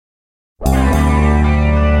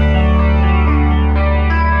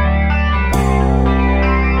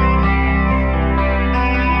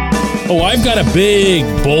Oh, I've got a big,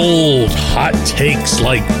 bold, hot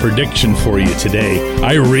takes-like prediction for you today.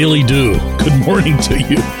 I really do. Good morning to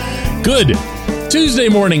you. Good Tuesday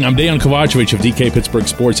morning. I'm Dejan Kovacevic of DK Pittsburgh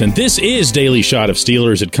Sports, and this is Daily Shot of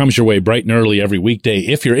Steelers. It comes your way bright and early every weekday.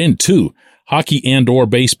 If you're into hockey and or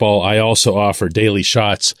baseball, I also offer daily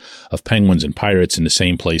shots of Penguins and Pirates in the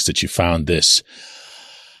same place that you found this.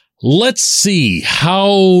 Let's see.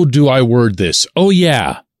 How do I word this? Oh,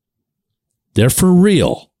 yeah. They're for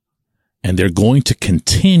real. And they're going to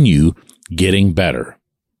continue getting better.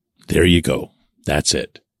 There you go. That's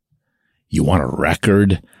it. You want a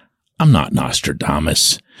record? I'm not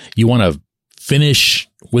Nostradamus. You want to finish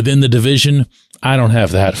within the division? I don't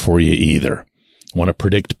have that for you either. Want to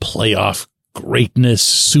predict playoff greatness,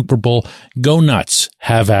 Super Bowl? Go nuts.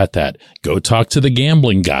 Have at that. Go talk to the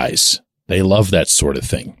gambling guys. They love that sort of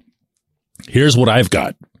thing. Here's what I've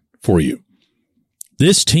got for you.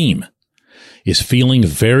 This team is feeling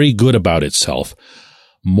very good about itself,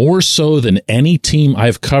 more so than any team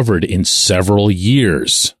I've covered in several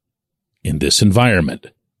years in this environment.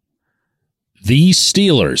 These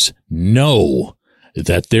Steelers know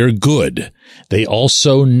that they're good. They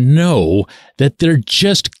also know that they're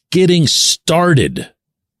just getting started,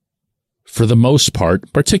 for the most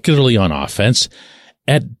part, particularly on offense,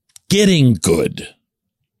 at getting good.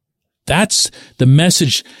 That's the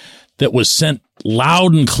message that was sent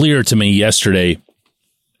loud and clear to me yesterday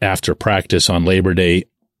after practice on Labor Day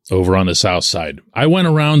over on the South Side. I went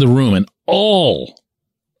around the room and all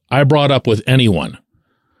I brought up with anyone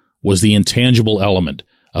was the intangible element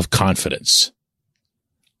of confidence.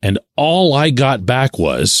 And all I got back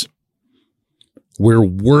was, we're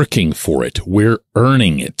working for it. We're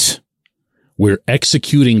earning it. We're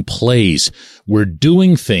executing plays. We're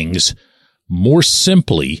doing things more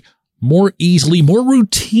simply, more easily, more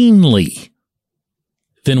routinely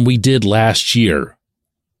than we did last year.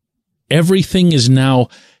 Everything is now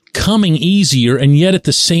coming easier, and yet at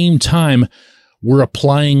the same time, we're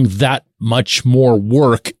applying that much more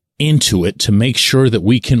work into it to make sure that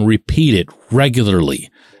we can repeat it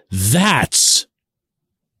regularly. That's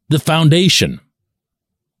the foundation.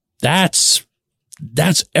 That's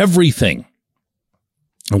everything.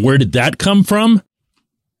 And where did that come from?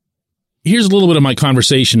 Here's a little bit of my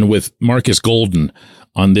conversation with Marcus Golden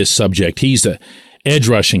on this subject. He's the edge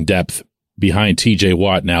rushing depth behind TJ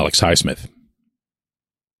Watt and Alex Highsmith.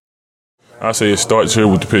 I say it starts here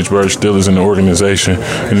with the Pittsburgh Steelers and the organization.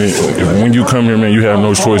 And when you come here, man, you have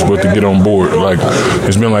no choice but to get on board. Like,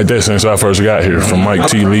 it's been like that since I first got here, from Mike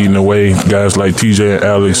T leading the way, guys like TJ and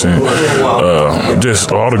Alex, and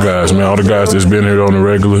just all the guys, man, all the guys that's been here on the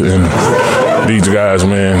regular. And these guys,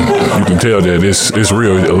 man, you can tell that it's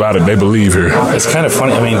real. A lot of they believe here. It's kind of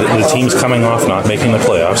funny. I mean, the team's coming off not making the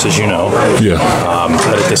playoffs, as you know. Yeah.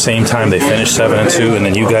 But at the same time, they finished 7-2, and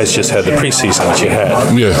then you guys just had the preseason that you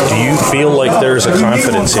had. Yeah. Do you feel like there's a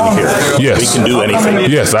confidence in here? Yes. We can do anything.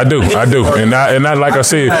 Yes, I do. And I like I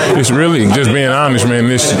said, it's really just being honest, man.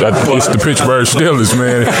 It's the Pittsburgh Steelers,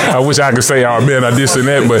 man. I wish I could say, oh man, I this and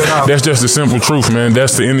that, but that's just the simple truth, man.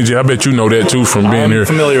 That's the energy. I bet you know that too from being here.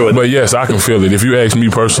 Familiar with it. But yes, I can feel it. If you ask me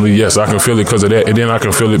personally, yes, I can feel it because of that, and then I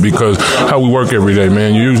can feel it because how we work every day,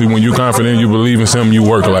 man. Usually, when you're confident, you believe in something, you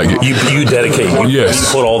work like it. You dedicate. Yes.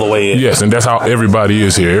 You put all the way in. Yes, and that's how everybody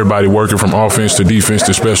is here. Everybody working from offense to defense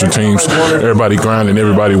to special teams. Everybody grinding,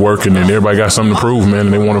 everybody working, and everybody got something to prove, man,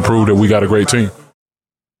 and they want to prove that we got a great team.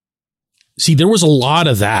 See, there was a lot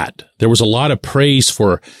of that. There was a lot of praise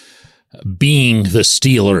for being the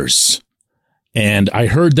Steelers. And I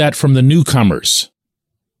heard that from the newcomers.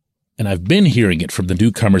 And I've been hearing it from the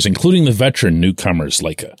newcomers, including the veteran newcomers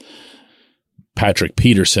like Patrick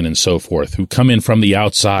Peterson and so forth, who come in from the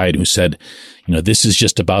outside, who said, you know, this is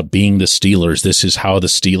just about being the Steelers. This is how the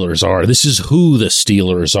Steelers are. This is who the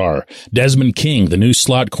Steelers are. Desmond King, the new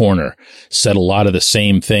slot corner, said a lot of the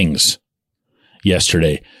same things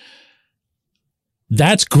yesterday.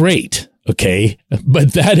 That's great, okay?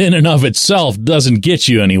 But that in and of itself doesn't get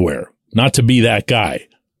you anywhere, not to be that guy,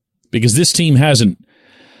 because this team hasn't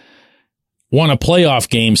won a playoff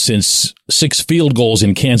game since 6 field goals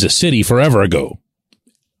in Kansas City forever ago.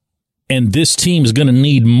 And this team's going to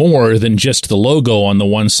need more than just the logo on the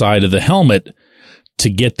one side of the helmet to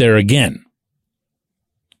get there again.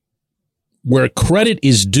 Where credit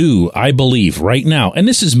is due, I believe, right now, and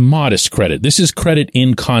this is modest credit. This is credit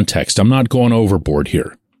in context. I'm not going overboard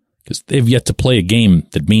here because they've yet to play a game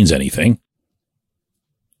that means anything,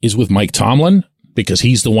 is with Mike Tomlin, because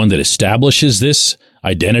he's the one that establishes this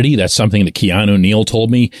identity. That's something that Keanu Neal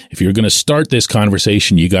told me. If you're going to start this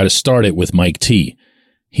conversation, you got to start it with Mike T.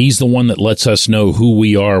 He's the one that lets us know who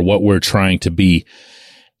we are, what we're trying to be.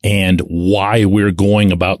 and why we're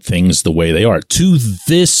going about things the way they are. To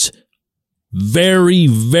this very,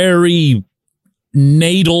 very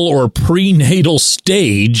natal or prenatal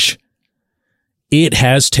stage, it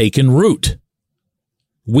has taken root.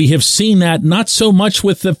 We have seen that not so much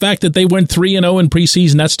with the fact that they went 3-0 in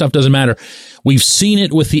preseason. That stuff doesn't matter. We've seen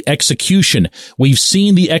it with the execution. We've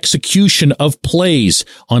seen the execution of plays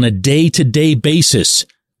on a day-to-day basis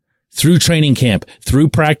through training camp, through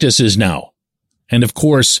practices now, and of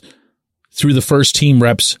course, through the first team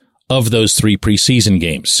reps of those 3 preseason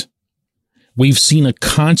games. We've seen a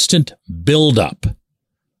constant build-up,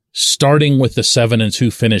 starting with the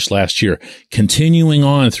 7-2 finish last year, continuing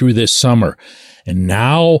on through this summer. And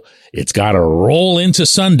now it's got to roll into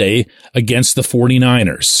Sunday against the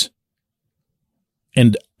 49ers.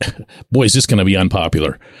 And boy, is this going to be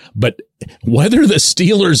unpopular. But whether the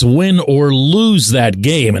Steelers win or lose that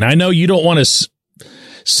game, and I know you don't want to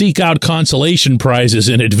seek out consolation prizes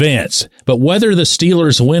in advance, but whether the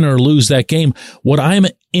Steelers win or lose that game, what I'm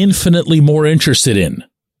infinitely more interested in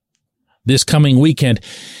this coming weekend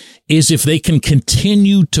is if they can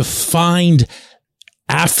continue to find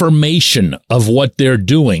affirmation of what they're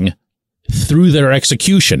doing through their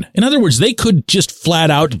execution. In other words, they could just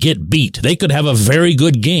flat out get beat. They could have a very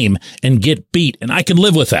good game and get beat, and I can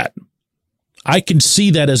live with that. I can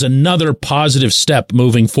see that as another positive step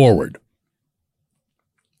moving forward.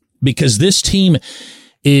 Because this team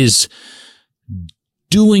is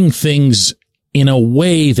doing things in a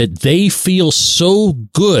way that they feel so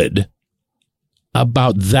good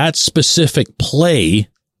about that specific play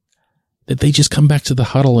that they just come back to the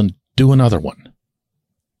huddle and do another one.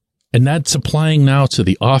 And that's applying now to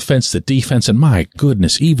the offense, the defense, and my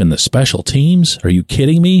goodness, even the special teams. Are you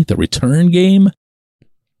kidding me? The return game?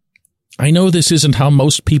 I know this isn't how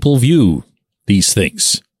most people view these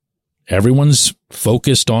things. Everyone's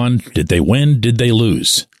focused on, did they win? Did they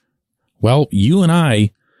lose? Well, you and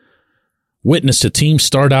I witnessed a team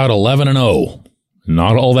start out 11-0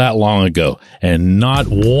 not all that long ago, and not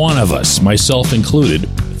one of us, myself included,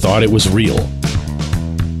 thought it was real.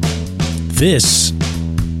 This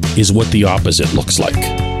is what the opposite looks like.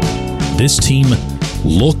 This team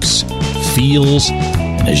looks, feels,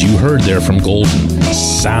 and as you heard there from Golden,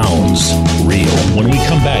 sounds real. When we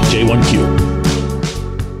come back, J1Q.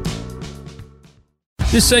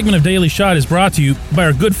 This segment of Daily Shot is brought to you by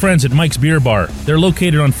our good friends at Mike's Beer Bar. They're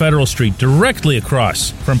located on Federal Street, directly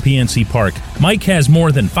across from PNC Park. Mike has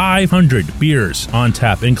more than 500 beers on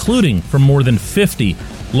tap, including from more than 50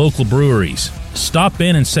 local breweries. Stop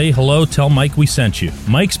in and say hello. Tell Mike we sent you.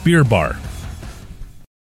 Mike's Beer Bar.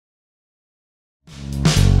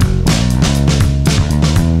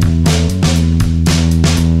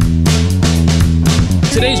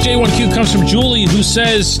 Today's J1Q comes from Julie, who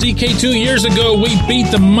says, DK, 2 years ago, we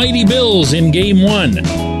beat the mighty Bills in Game 1.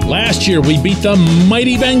 Last year, we beat the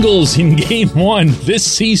mighty Bengals in Game 1. This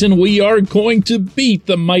season, we are going to beat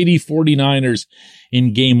the mighty 49ers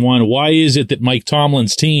in Game 1. Why is it that Mike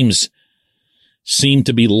Tomlin's teams seem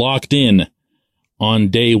to be locked in on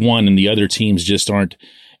day one and the other teams just aren't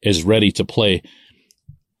as ready to play?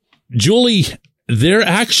 Julie, there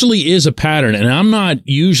actually is a pattern, and I'm not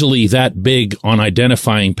usually that big on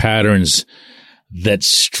identifying patterns that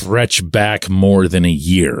stretch back more than a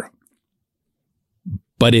year.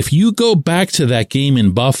 But if you go back to that game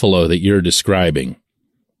in Buffalo that you're describing,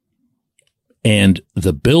 and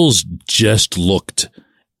the Bills just looked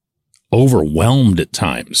overwhelmed at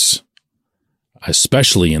times,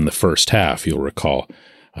 especially in the first half, you'll recall,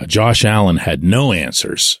 Josh Allen had no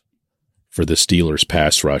answers for the Steelers'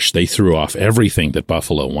 pass rush. They threw off everything that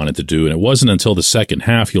Buffalo wanted to do, and it wasn't until the second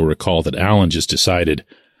half, you'll recall, that Allen just decided,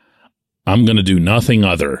 I'm going to do nothing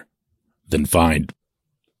other than find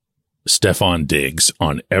Stephon Diggs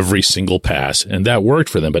on every single pass, and that worked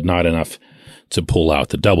for them, but not enough to pull out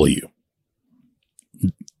the W.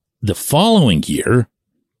 The following year,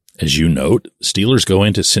 as you note, Steelers go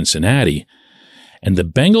into Cincinnati, and the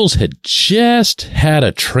Bengals had just had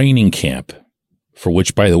a training camp, for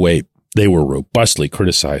which, by the way, they were robustly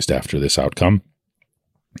criticized after this outcome,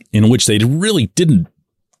 in which they really didn't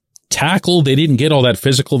tackle. They didn't get all that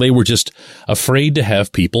physical. They were just afraid to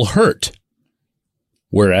have people hurt.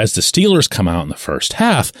 Whereas the Steelers come out in the first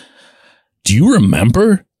half. Do you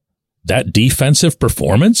remember that defensive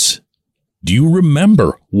performance? Do you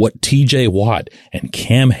remember what TJ Watt and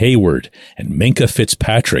Cam Hayward and Minkah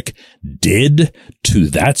Fitzpatrick did to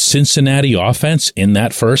that Cincinnati offense in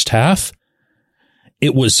that first half?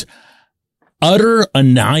 It was utter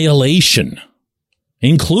annihilation,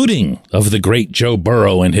 including of the great Joe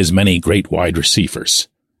Burrow and his many great wide receivers.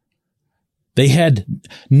 They had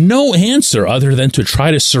no answer other than to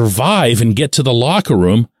try to survive and get to the locker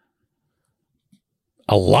room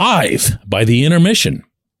alive by the intermission.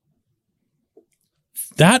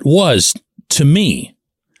 That was, to me,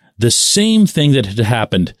 the same thing that had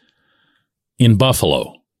happened in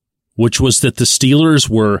Buffalo, which was that the Steelers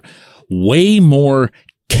were way more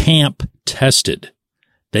camp tested.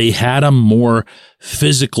 They had a more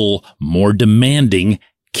physical, more demanding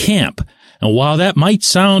camp. And while that might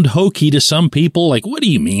sound hokey to some people, like, what do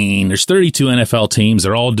you mean? There's 32 NFL teams.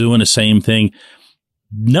 They're all doing the same thing.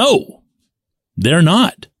 No, they're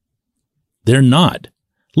not. They're not.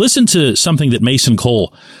 Listen to something that Mason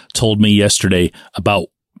Cole told me yesterday about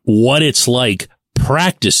what it's like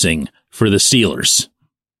practicing for the Steelers.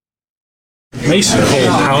 Mason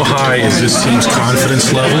Cole, how high is this team's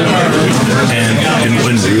confidence level, and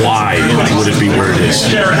why would it be where it is?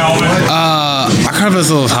 Our confidence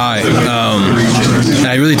level is high. And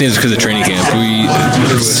I really think it's because of training camp.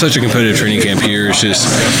 It's such a competitive training camp here. It's just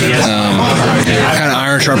kind of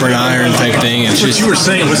iron sharpening iron type thing. It's What you were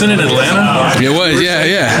saying, wasn't it Atlanta? It was,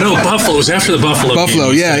 yeah. No, Buffalo. It was after the Buffalo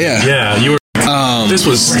game. Yeah. Yeah, you were. This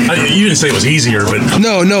was, you didn't say it was easier, but...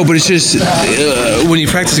 No, but it's just when you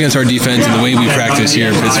practice against our defense and the way we practice here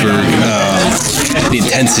in Pittsburgh, the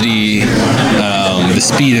intensity, the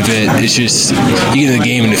speed of it, it's just, you get in the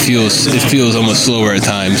game and it feels almost slower at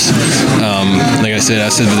times. Like I said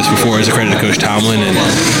this before, as a credit to Coach Tomlin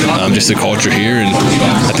and just the culture here, and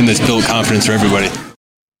I think that's built confidence for everybody.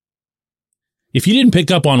 If you didn't pick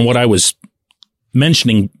up on what I was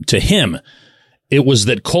mentioning to him, it was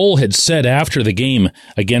that Cole had said after the game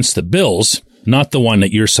against the Bills, not the one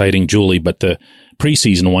that you're citing, Julie, but the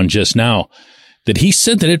preseason one just now, that he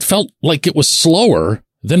said that it felt like it was slower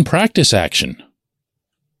than practice action.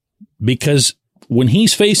 Because when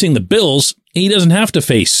he's facing the Bills, he doesn't have to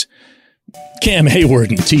face Cam Hayward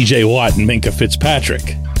and TJ Watt and Minkah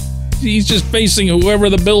Fitzpatrick. He's just facing whoever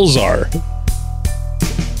the Bills are.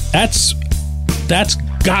 That's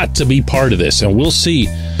got to be part of this, and we'll see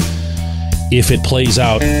if it plays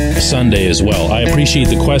out Sunday as well. I appreciate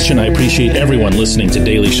the question. I appreciate everyone listening to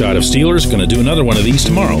Daily Shot of Steelers. Going to do another one of these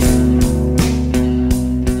tomorrow.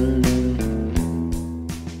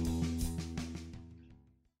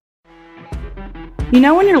 You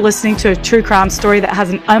know when you're listening to a true crime story that has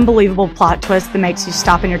an unbelievable plot twist that makes you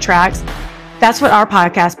stop in your tracks? That's what our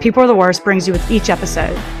podcast, People Are the Worst, brings you with each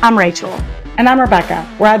episode. I'm Rachel. And I'm Rebecca.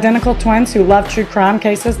 We're identical twins who love true crime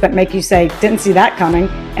cases that make you say, didn't see that coming,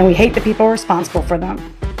 and we hate the people responsible for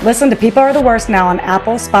them. Listen to People Are the Worst now on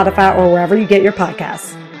Apple, Spotify, or wherever you get your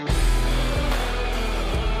podcasts.